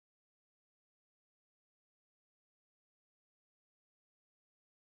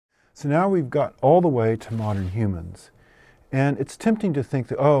So now we've got all the way to modern humans. And it's tempting to think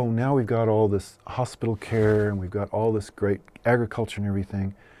that, oh, now we've got all this hospital care and we've got all this great agriculture and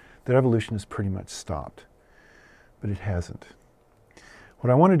everything, that evolution has pretty much stopped. But it hasn't.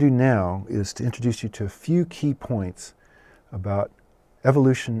 What I want to do now is to introduce you to a few key points about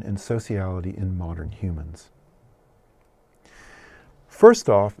evolution and sociality in modern humans. First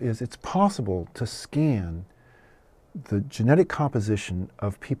off is it's possible to scan the genetic composition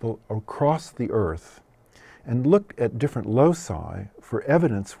of people across the Earth and look at different loci for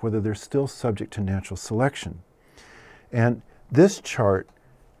evidence whether they're still subject to natural selection. And this chart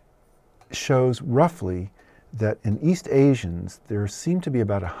shows roughly that in East Asians there seem to be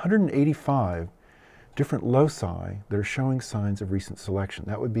about 185 different loci that are showing signs of recent selection.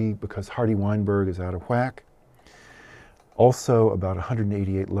 That would be because Hardy-Weinberg is out of whack. Also about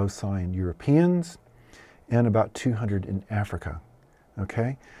 188 loci in Europeans, and about 200 in Africa.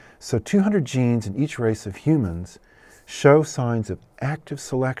 Okay? So 200 genes in each race of humans show signs of active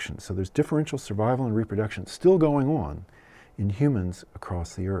selection. So there's differential survival and reproduction still going on in humans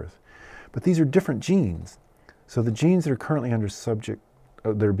across the Earth. But these are different genes. So the genes that are currently that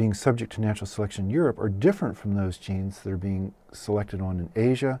are being subject to natural selection in Europe are different from those genes that are being selected on in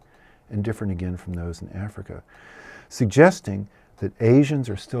Asia, and different again from those in Africa, suggesting that Asians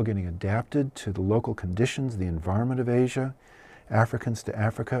are still getting adapted to the local conditions, the environment of Asia, Africans to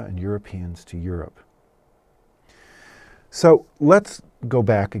Africa, and Europeans to Europe. So let's go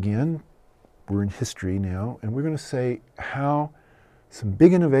back again. We're in history now, and we're going to say how some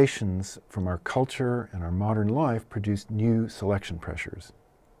big innovations from our culture and our modern life produced new selection pressures.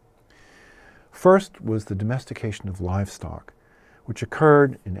 First was the domestication of livestock, which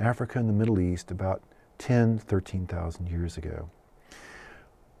occurred in Africa and the Middle East about 13,000 years ago.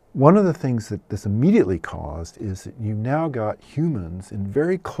 One of the things that this immediately caused is that you now got humans in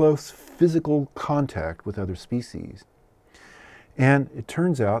very close physical contact with other species. And it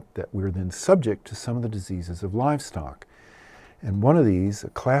turns out that we're then subject to some of the diseases of livestock. And one of these, a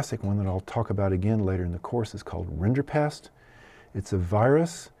classic one that I'll talk about again later in the course, is called rinderpest. It's a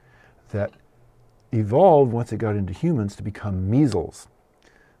virus that evolved once it got into humans to become measles.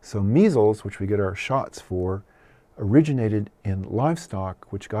 So measles, which we get our shots for, originated in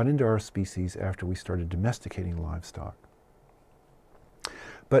livestock, which got into our species after we started domesticating livestock.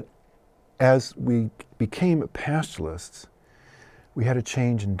 But as we became pastoralists, we had a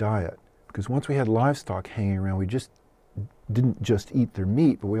change in diet, because once we had livestock hanging around, we didn't just eat their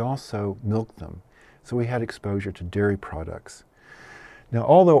meat, but we also milked them. So we had exposure to dairy products. Now,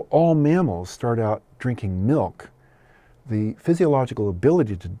 although all mammals start out drinking milk, the physiological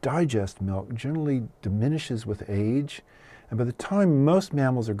ability to digest milk generally diminishes with age, and by the time most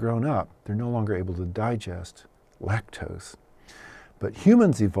mammals are grown up, they're no longer able to digest lactose. But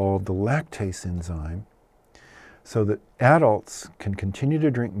humans evolved the lactase enzyme so that adults can continue to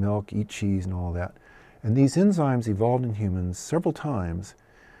drink milk, eat cheese, and all that. And these enzymes evolved in humans several times,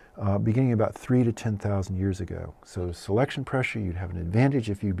 beginning about 3,000 to 10,000 years ago. So selection pressure, you'd have an advantage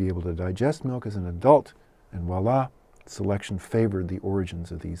if you'd be able to digest milk as an adult, and voila, selection favored the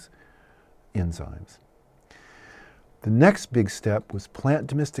origins of these enzymes. The next big step was plant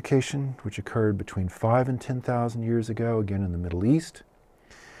domestication, which occurred between 5,000 and 10,000 years ago, again in the Middle East.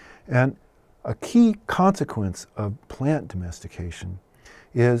 And a key consequence of plant domestication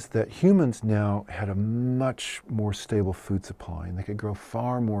is that humans now had a much more stable food supply, and they could grow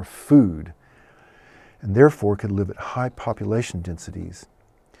far more food, and therefore could live at high population densities.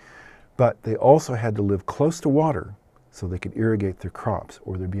 But they also had to live close to water so they could irrigate their crops,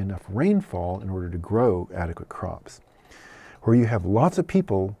 or there'd be enough rainfall in order to grow adequate crops. Where you have lots of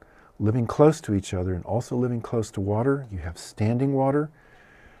people living close to each other and also living close to water, you have standing water,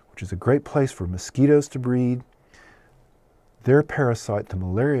 which is a great place for mosquitoes to breed. Their parasite, the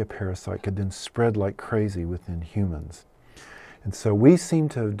malaria parasite, could then spread like crazy within humans. And so we seem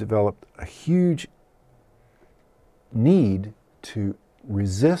to have developed a huge need to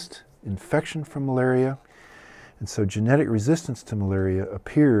resist infection from malaria. And so genetic resistance to malaria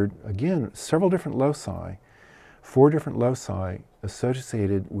appeared, again, several different loci, 4 different loci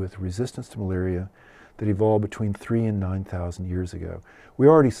associated with resistance to malaria that evolved between 3,000 and 9,000 years ago. We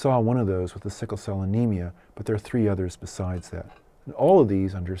already saw one of those with the sickle cell anemia, but there are 3 others besides that. And all of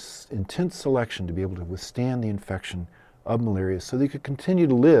these under intense selection to be able to withstand the infection of malaria so they could continue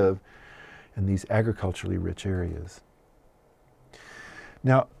to live in these agriculturally rich areas.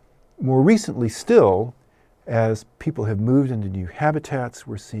 Now, more recently still, as people have moved into new habitats,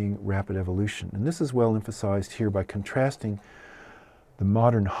 we're seeing rapid evolution. And this is well emphasized here by contrasting the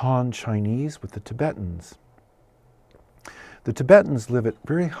modern Han Chinese with the Tibetans. The Tibetans live at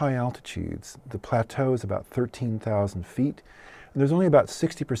very high altitudes. The plateau is about 13,000 feet, and there's only about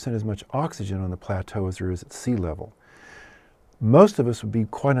 60% as much oxygen on the plateau as there is at sea level. Most of us would be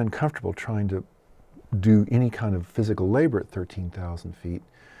quite uncomfortable trying to do any kind of physical labor at 13,000 feet,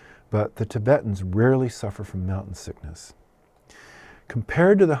 but the Tibetans rarely suffer from mountain sickness.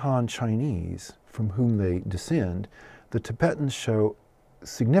 Compared to the Han Chinese, from whom they descend, the Tibetans show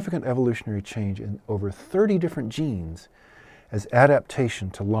significant evolutionary change in over 30 different genes as adaptation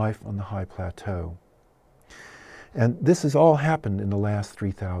to life on the high plateau. And this has all happened in the last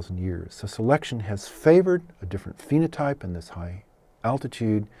 3,000 years. So selection has favored a different phenotype in this high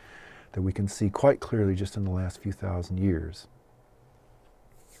altitude that we can see quite clearly just in the last few thousand years.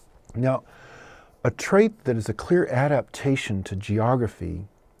 Now, a trait that is a clear adaptation to geography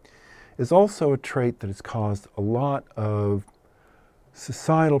is also a trait that has caused a lot of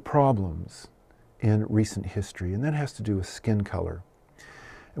societal problems in recent history, and that has to do with skin color.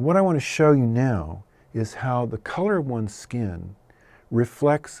 And what I want to show you now is how the color of one's skin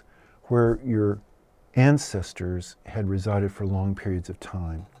reflects where your ancestors had resided for long periods of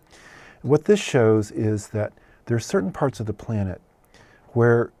time. And what this shows is that there are certain parts of the planet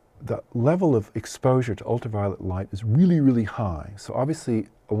where the level of exposure to ultraviolet light is really, really high. So obviously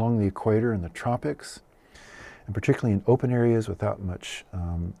along the equator and the tropics, and particularly in open areas without much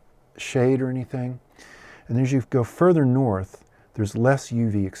shade or anything. And as you go further north, there's less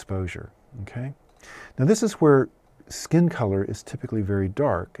UV exposure, okay? Now this is where skin color is typically very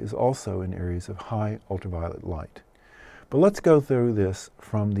dark, is also in areas of high ultraviolet light. But let's go through this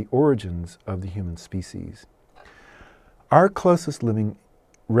from the origins of the human species. Our closest living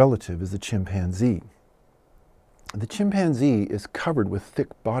relative is the chimpanzee. The chimpanzee is covered with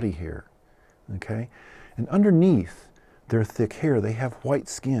thick body hair, okay? And underneath their thick hair, they have white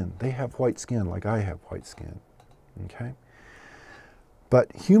skin. They have white skin like I have white skin, okay?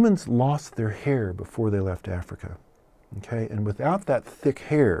 But humans lost their hair before they left Africa, okay? And without that thick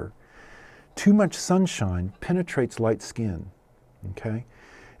hair, too much sunshine penetrates light skin, okay?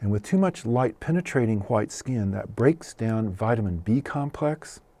 And with too much light penetrating white skin, that breaks down vitamin B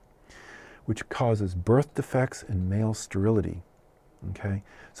complex, which causes birth defects and male sterility, okay?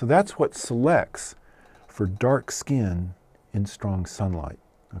 So that's what selects for dark skin in strong sunlight,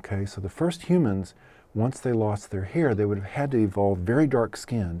 okay? So the first humans, once they lost their hair, they would have had to evolve very dark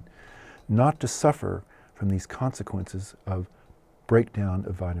skin not to suffer from these consequences of breakdown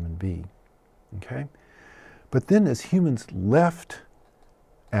of vitamin B, okay? But then as humans left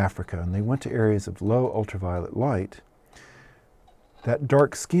Africa and they went to areas of low ultraviolet light, that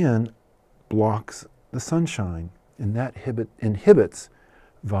dark skin blocks the sunshine, and that inhibits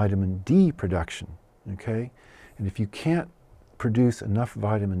vitamin D production, okay? And if you can't produce enough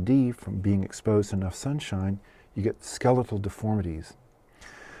vitamin D from being exposed to enough sunshine, you get skeletal deformities.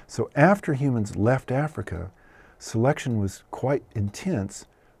 So after humans left Africa, selection was quite intense,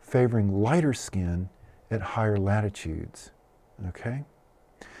 favoring lighter skin at higher latitudes, okay?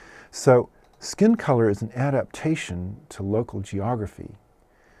 So skin color is an adaptation to local geography,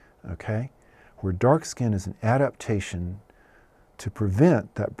 okay? Where dark skin is an adaptation to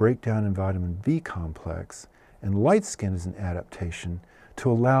prevent that breakdown in vitamin B complex, and light skin is an adaptation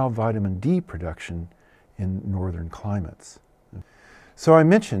to allow vitamin D production in northern climates. So I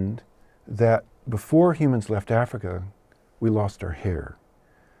mentioned that before humans left Africa, we lost our hair.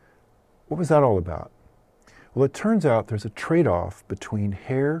 What was that all about? Well, it turns out there's a trade-off between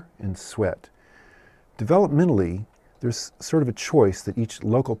hair and sweat. Developmentally, there's sort of a choice that each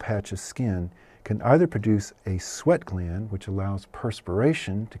local patch of skin can either produce a sweat gland, which allows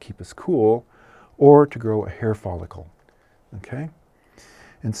perspiration to keep us cool, or to grow a hair follicle, okay?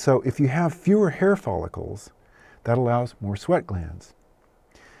 And so if you have fewer hair follicles, that allows more sweat glands.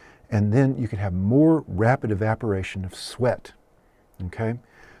 And then you can have more rapid evaporation of sweat, okay?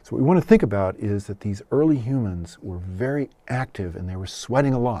 So what we want to think about is that these early humans were very active and they were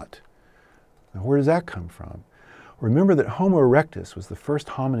sweating a lot. Now where does that come from? Remember that Homo erectus was the first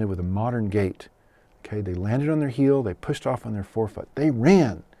hominid with a modern gait. Okay, they landed on their heel, they pushed off on their forefoot, they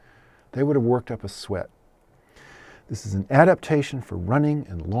ran. They would have worked up a sweat. This is an adaptation for running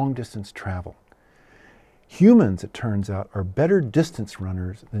and long distance travel. Humans, it turns out, are better distance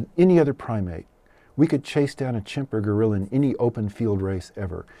runners than any other primate. We could chase down a chimp or gorilla in any open field race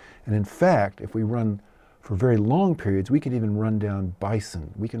ever. And in fact, if we run for very long periods, we can even run down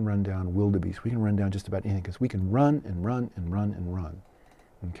bison, we can run down wildebeest, we can run down just about anything, because we can run and run and run and run,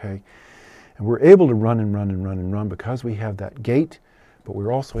 okay? And we're able to run and run and run and run because we have that gait, but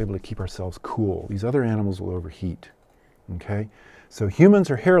we're also able to keep ourselves cool. These other animals will overheat, okay? So humans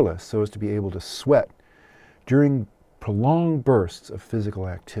are hairless so as to be able to sweat during prolonged bursts of physical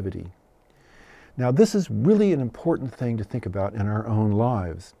activity. Now, this is really an important thing to think about in our own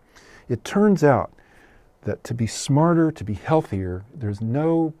lives. It turns out that to be smarter, to be healthier, there's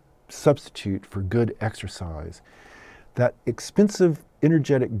no substitute for good exercise. That expensive,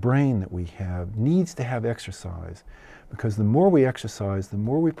 energetic brain that we have needs to have exercise, because the more we exercise, the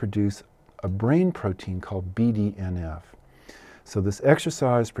more we produce a brain protein called BDNF. So this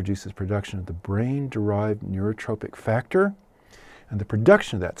exercise produces production of the brain-derived neurotropic factor, and the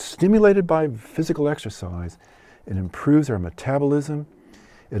production of that, stimulated by physical exercise, it improves our metabolism.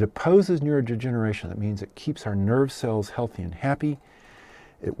 It opposes neurodegeneration. That means it keeps our nerve cells healthy and happy.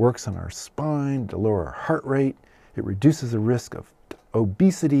 It works on our spine to lower our heart rate. It reduces the risk of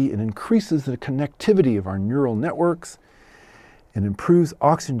obesity and increases the connectivity of our neural networks. It improves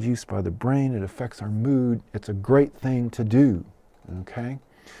oxygen use by the brain. It affects our mood. It's a great thing to do, okay?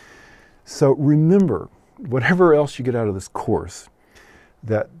 So remember, whatever else you get out of this course,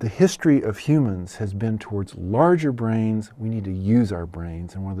 that the history of humans has been towards larger brains. We need to use our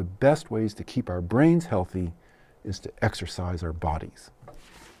brains, and one of the best ways to keep our brains healthy is to exercise our bodies.